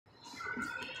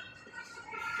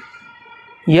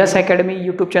Yes academy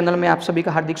YouTube channel में आप सभी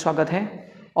का हार्दिक स्वागत है।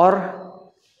 और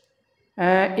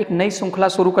एक नई श्रृंखला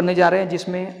शुरू करने जा रहे हैं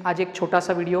जिसमें आज एक छोटा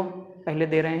सा वीडियो पहले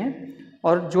दे रहे हैं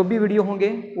और जो भी वीडियो होंगे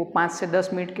वो 5 से 10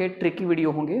 मिनट के ट्रिकी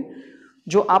वीडियो होंगे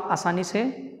जो आप आसानी से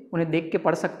उन्हें देख के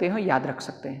पढ़ सकते हैं, याद रख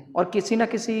सकते हैं और किसी न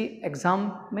किसी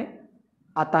एग्ज़ाम में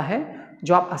आता है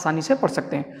जो आप आसानी से पढ़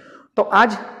सकते हैं। तो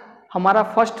आज हमारा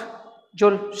फर्स्ट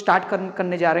जो स्टार्ट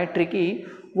करने जा रहे हैं ट्रिकी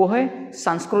वो है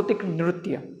सांस्कृतिक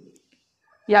नृत्य।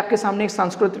 ये आपके सामने एक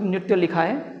सांस्कृतिक नृत्य लिखा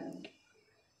है।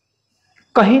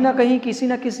 कहीं ना कहीं किसी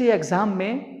न किसी एग्जाम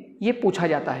में ये पूछा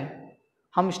जाता है।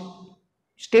 हम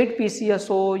स्टेट पीसीएस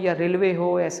हो या रेलवे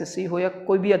हो, एसएससी हो या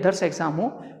कोई भी अदर्स एग्जाम हो,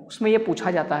 उसमें ये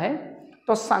पूछा जाता है।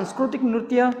 तो सांस्कृतिक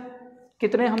नृत्य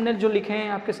कितने हमने जो लिखे हैं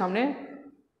आपके सामने,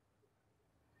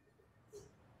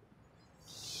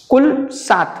 कुल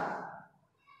 7।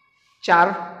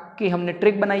 4 की हमने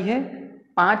ट्रिक बनाई है,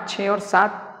 5, 6 और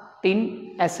 7 3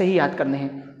 ऐसे ही याद करने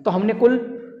हैं। तो हमने कुल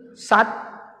 7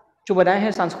 जो बनाए हैं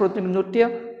सांस्कृतिक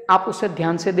नृत्य, आप उसे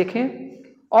ध्यान से देखें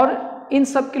और इन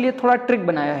सब के लिए थोड़ा ट्रिक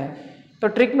बनाया है। तो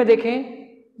ट्रिक में देखें,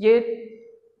 ये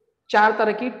 4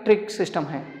 तरह की ट्रिक सिस्टम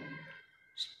है।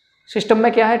 सिस्टम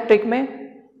में क्या है ट्रिक में,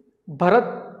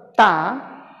 भरता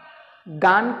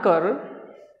गान कर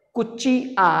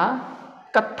कुच्ची आ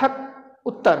कथक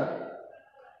उत्तर।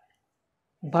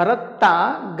 भरता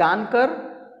गान कर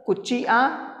कुच्ची आ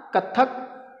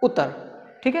कथक उत्तर,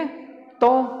 ठीक है। तो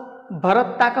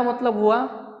भरता का मतलब हुआ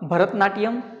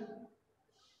भरतनाट्यम,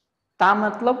 ता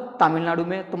मतलब तमिलनाडु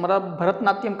में, तो मतलब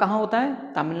भरतनाट्यम कहाँ होता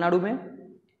है, तमिलनाडु में।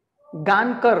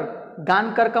 गान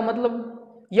कर का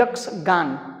मतलब यक्ष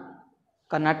गान,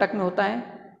 कर्नाटक में होता है।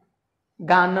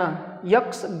 गाना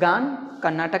यक्ष गान,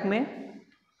 कर्नाटक में।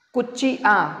 कुच्ची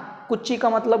आ, कुच्ची का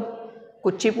मतलब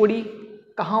कुचिपुड़ी,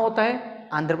 कहाँ होता है,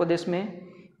 आंध्र प्रदेश में।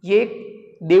 ये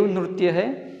एक देव नृत्य है,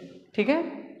 ठीक है।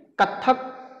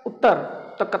 कथक उत्तर,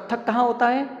 तो कथक कहाँ होता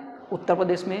है, उत्तर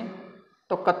प्रदेश में।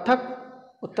 तो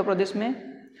कथक उत्तर प्रदेश में।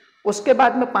 उसके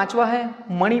बाद में 5वां है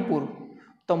मणिपुर।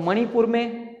 तो मणिपुर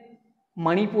में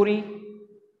मणिपुरी।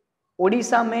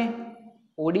 ओडिशा में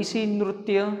ओडिसी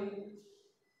नृत्य।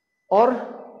 और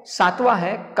 7वां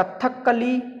है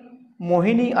कथकली,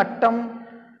 मोहिनी अट्टम,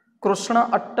 कृष्ण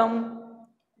अट्टम,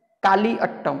 काली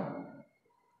अट्टम।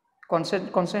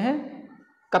 कौन से हैं,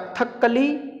 कथकली,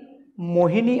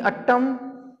 मोहिनी अट्टम,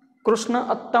 कृष्ण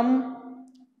अट्टम,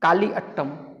 काली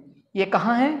अट्टम। ये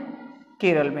कहाँ है,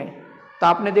 केरल में। तो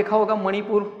आपने देखा होगा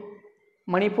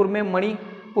मणिपुर में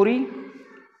मणिपुरी,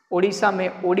 ओडिशा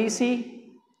में ओडिसी,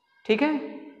 ठीक है।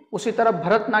 उसी तरह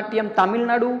भरतनाट्यम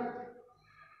तमिलनाडु,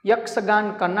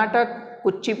 यक्षगान कर्नाटक,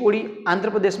 कुचिपुड़ी आंध्र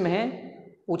प्रदेश में है।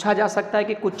 पूछा जा सकता है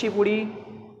कि कुचिपुड़ी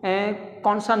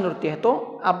कौन सा नृत्य है,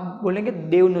 तो आप बोलेंगे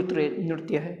देव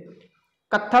नृत्य है।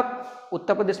 कथक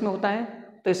उत्तर प्रदेश में होता है।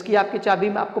 तो इसकी आपकी चाबी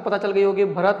में आपको पता चल गई होगी,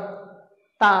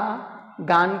 भरता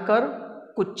गान कर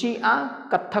कुच्ची आ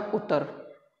कथक उत्तर,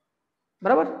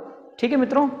 बराबर, ठीक है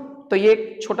मित्रों। तो ये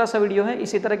एक छोटा सा वीडियो है,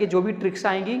 इसी तरह की जो भी ट्रिक्स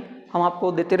आएंगी हम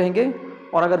आपको देते रहेंगे।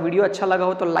 और अगर वीडियो अच्छा लगा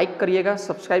हो तो लाइक करिएगा,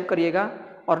 सब्सक्राइब करिएगा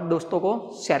और दोस्तों को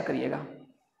शेयर करिएगा।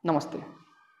 नमस्ते।